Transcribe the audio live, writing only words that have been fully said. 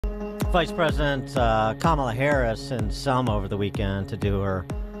Vice President Kamala Harris in Selma over the weekend to do her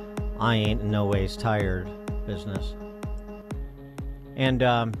I ain't no ways tired business.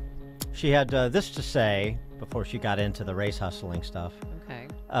 And she had this to say before she got into the race hustling stuff. Okay.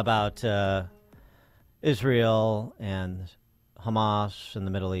 About Israel and Hamas in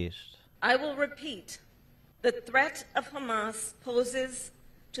the Middle East. I will repeat, the threat of Hamas poses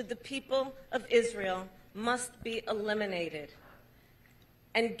to the people of Israel must be eliminated.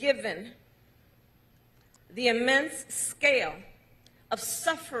 And given the immense scale of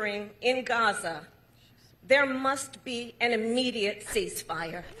suffering in Gaza, there must be an immediate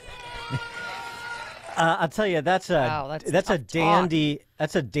ceasefire. I'll tell you, that's a dandy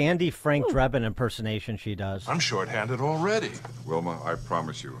Frank Drebin impersonation she does. I'm short-handed already. Wilma, I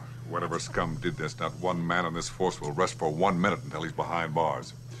promise you, whatever scum did this, not one man on this force will rest for 1 minute until he's behind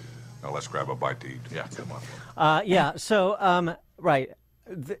bars. Now let's grab a bite to eat. Yeah, come on. So, right.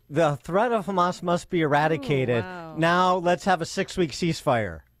 The threat of Hamas must be eradicated. Ooh, wow. Now let's have a 6-week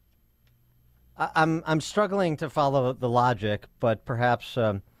ceasefire. I'm struggling to follow the logic, but perhaps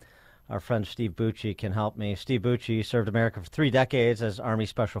our friend Steve Bucci can help me. Steve Bucci served America for 3 decades as Army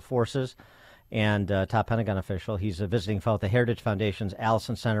Special Forces and top Pentagon official. He's a visiting fellow at the Heritage Foundation's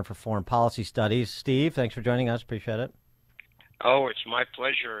Allison Center for Foreign Policy Studies. Steve, thanks for joining us. Appreciate it. Oh, it's my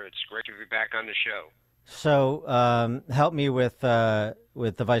pleasure. It's great to be back on the show. So help me with the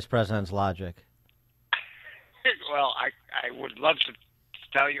vice president's logic. Well, I would love to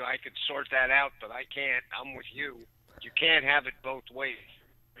tell you I could sort that out, but I can't. I'm with you. You can't have it both ways.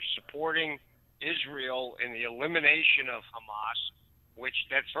 You're supporting Israel in the elimination of Hamas, which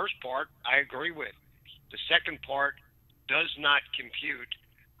that first part I agree with. The second part does not compute.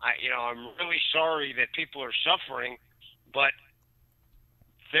 I'm really sorry that people are suffering, but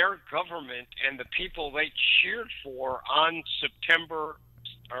their government and the people they cheered for on September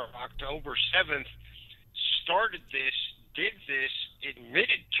or October 7th started this, did this,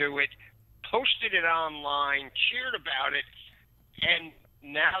 admitted to it, posted it online, cheered about it, and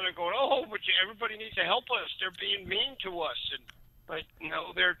now they're going, oh, but everybody needs to help us. They're being mean to us. But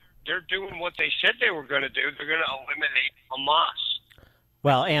no, they're doing what they said they were going to do. They're going to eliminate Hamas.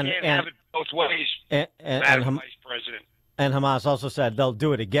 Well, you can't have it both ways, Madam Vice President. And Hamas also said they'll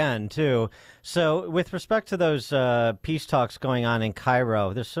do it again, too. So with respect to those peace talks going on in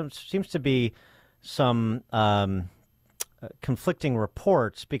Cairo, there seems to be some conflicting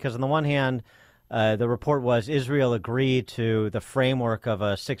reports because, on the one hand, the report was Israel agreed to the framework of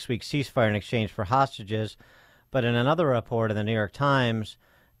a 6-week ceasefire in exchange for hostages. But in another report in the New York Times,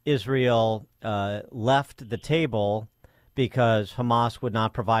 Israel left the table because Hamas would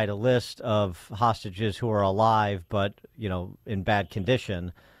not provide a list of hostages who are alive but, in bad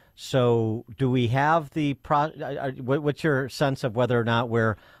condition. So do we have what's your sense of whether or not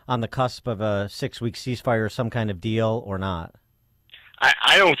we're on the cusp of a 6-week ceasefire or some kind of deal or not?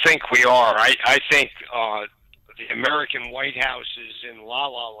 I don't think we are. I think the American White House is in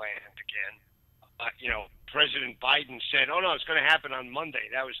la-la land again. President Biden said, oh, no, it's going to happen on Monday.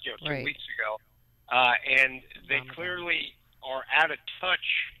 That was 2 Right. weeks ago. And they clearly are out of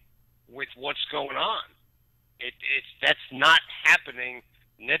touch with what's going on. That's not happening.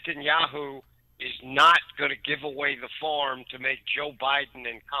 Netanyahu is not going to give away the farm to make Joe Biden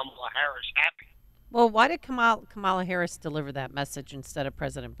and Kamala Harris happy. Well, why did Kamala Harris deliver that message instead of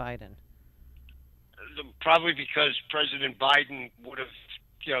President Biden? Probably because President Biden would have,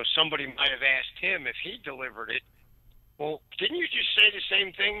 somebody might have asked him if he delivered it. Well, didn't you just say the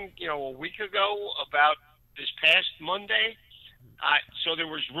same thing, a week ago about this past Monday? So there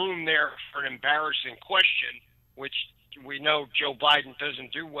was room there for an embarrassing question, which we know Joe Biden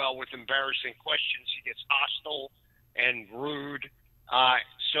doesn't do well with embarrassing questions. He gets hostile and rude.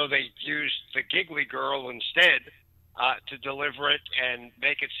 So they used the giggly girl instead to deliver it and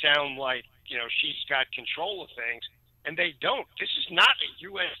make it sound like, she's got control of things. And they don't. This is not a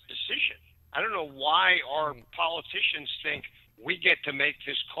U.S. decision. I don't know why our politicians think we get to make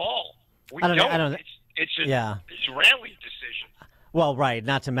this call. We don't. It's an Israeli decision. Well, right.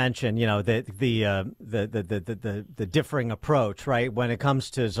 Not to mention, the differing approach, right? When it comes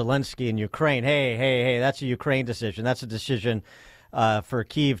to Zelensky and Ukraine, hey, that's a Ukraine decision. That's a decision for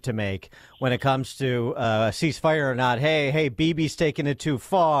Kyiv to make. When it comes to ceasefire or not, hey, Bibi's taking it too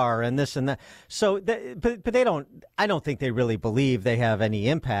far, and this and that. So, but they don't. I don't think they really believe they have any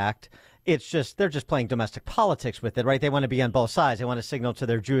impact. It's just they're just playing domestic politics with it, right? They want to be on both sides. They want to signal to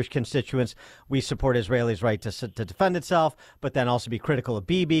their Jewish constituents, we support Israelis' right to defend itself, but then also be critical of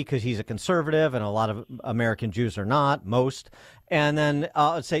Bibi because he's a conservative, and a lot of American Jews are not, most. And then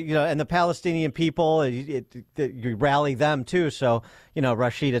say, and the Palestinian people, you rally them too. So,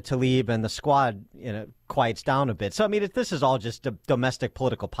 Rashida Tlaib and the squad, quiets down a bit. So, I mean, this is all just domestic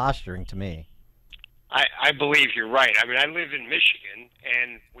political posturing to me. I believe you're right. I mean, I live in Michigan,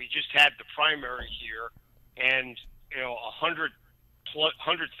 and we just had the primary here, and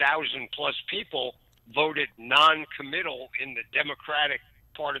 100,000 plus people voted non-committal in the Democratic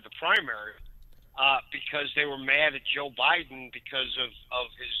part of the primary because they were mad at Joe Biden because of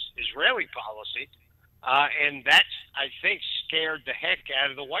his Israeli policy, and that, I think, scared the heck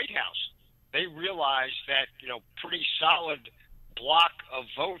out of the White House. They realized that pretty solid block of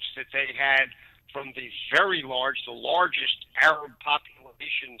votes that they had from the largest Arab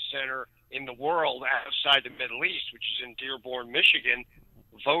population center in the world outside the Middle East, which is in Dearborn, Michigan,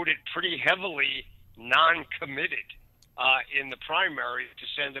 voted pretty heavily non-committed in the primary to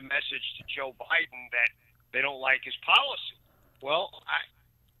send a message to Joe Biden that they don't like his policy. Well,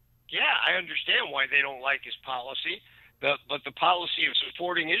 I understand why they don't like his policy, but the policy of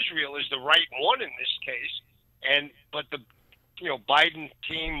supporting Israel is the right one in this case, but the Biden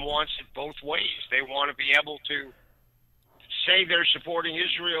team wants it both ways. They want to be able to say they're supporting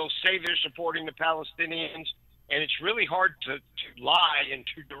Israel, say they're supporting the Palestinians, and it's really hard to lie in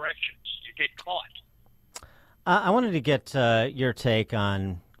two directions. You get caught. I wanted to get your take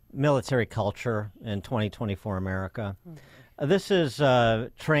on military culture in 2024 America. This is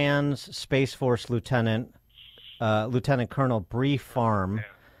trans Space Force Lieutenant Colonel Bree Farm.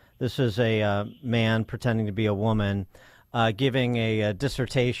 This is a man pretending to be a woman. Giving a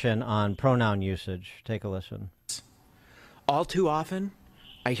dissertation on pronoun usage. Take a listen. All too often,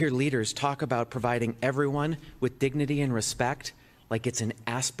 I hear leaders talk about providing everyone with dignity and respect like it's an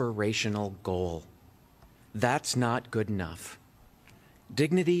aspirational goal. That's not good enough.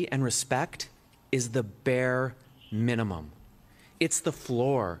 Dignity and respect is the bare minimum. It's the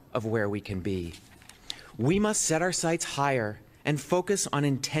floor of where we can be. We must set our sights higher and focus on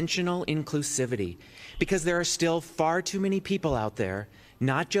intentional inclusivity, because there are still far too many people out there,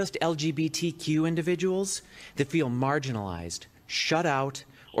 not just LGBTQ individuals, that feel marginalized, shut out,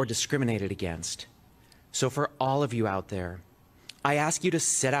 or discriminated against. So for all of you out there, I ask you to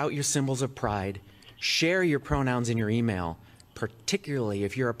set out your symbols of pride, share your pronouns in your email, particularly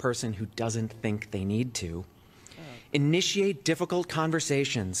if you're a person who doesn't think they need to. Initiate difficult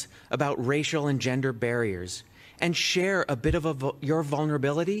conversations about racial and gender barriers, and share a bit of your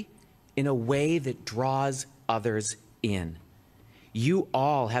vulnerability in a way that draws others in. You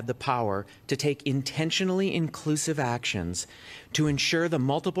all have the power to take intentionally inclusive actions to ensure the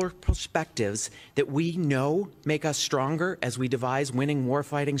multiple perspectives that we know make us stronger as we devise winning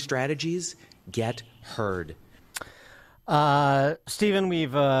warfighting strategies get heard. Stephen,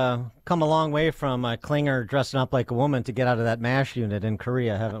 we've come a long way from Klinger dressing up like a woman to get out of that MASH unit in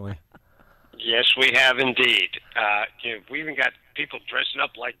Korea, haven't we? Yes, we have indeed. We even got people dressing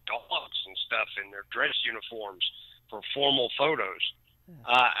up like dogs and stuff in their dress uniforms for formal photos.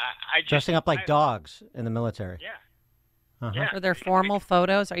 Dressing up like dogs in the military. Yeah. Uh-huh. Yeah. For their formal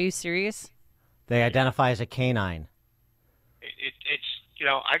photos? Are you serious? They identify as a canine. It's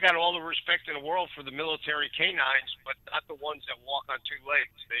I got all the respect in the world for the military canines, but not the ones that walk on two legs.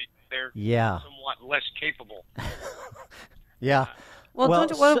 They're somewhat less capable. Yeah. Well,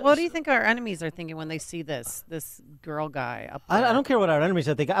 what do you think our enemies are thinking when they see this girl guy up there? I don't care what our enemies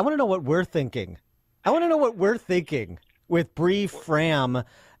are thinking. I want to know what we're thinking. With Bree Fram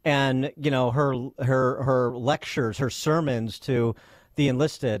and her lectures, her sermons to the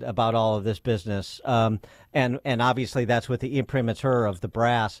enlisted about all of this business, and obviously that's with the imprimatur of the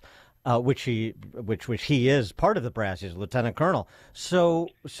brass, which he is part of the brass. He's a lieutenant colonel. So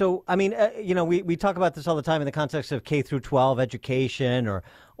I mean, we talk about this all the time in the context of K through 12 education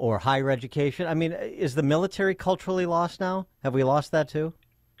or higher education. I mean, is the military culturally lost now? Have we lost that too?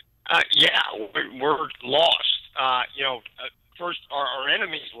 Yeah, we're lost. First, our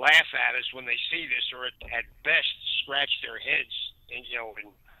enemies laugh at us when they see this, or at best scratch their heads in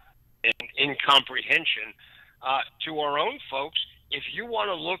incomprehension. To our own folks, if you want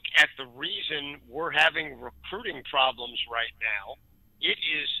to look at the reason we're having recruiting problems right now, it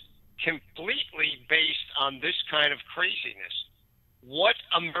is completely based on this kind of craziness. What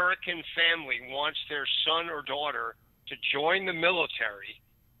American family wants their son or daughter to join the military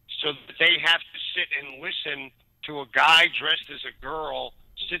so that they have to sit and listen to a guy dressed as a girl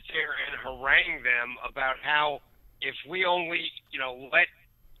sit there and harangue them about how if we only, let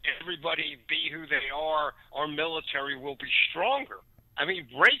everybody be who they are, our military will be stronger. I mean,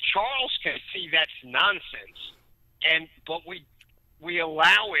 Ray Charles can see that's nonsense, but we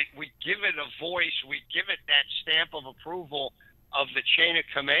allow it, we give it a voice, we give it that stamp of approval of the chain of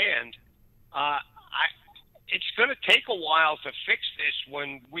command. It's going to take a while to fix this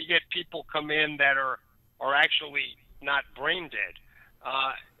when we get people come in that are actually not brain dead.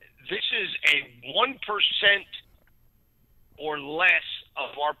 This is a 1% or less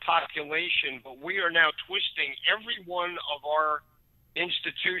of our population, but we are now twisting every one of our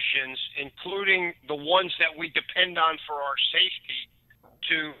institutions, including the ones that we depend on for our safety,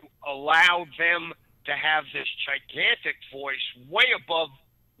 to allow them to have this gigantic voice way above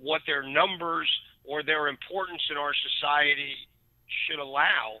what their numbers or their importance in our society should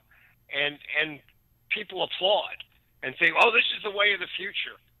allow. And people applaud and think, oh, this is the way of the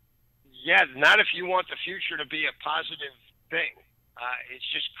future. Yeah, not if you want the future to be a positive thing.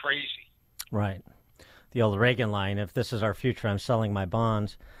 It's just crazy. Right. The old Reagan line, if this is our future, I'm selling my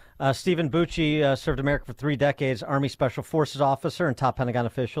bonds. Stephen Bucci served America for 3 decades, Army Special Forces officer and top Pentagon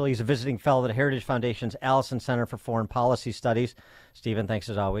official. He's a visiting fellow at Heritage Foundation's Allison Center for Foreign Policy Studies. Stephen, thanks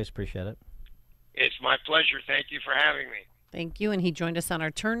as always. Appreciate it. It's my pleasure. Thank you for having me. Thank you. And he joined us on our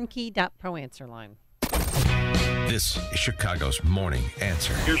turnkey.pro answer line. This is Chicago's Morning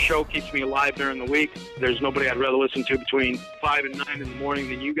Answer. Your show keeps me alive during the week. There's nobody I'd rather listen to between 5 and 9 in the morning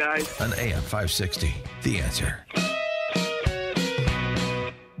than you guys. On AM 560, The Answer.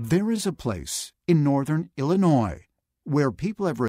 There is a place in northern Illinois where people have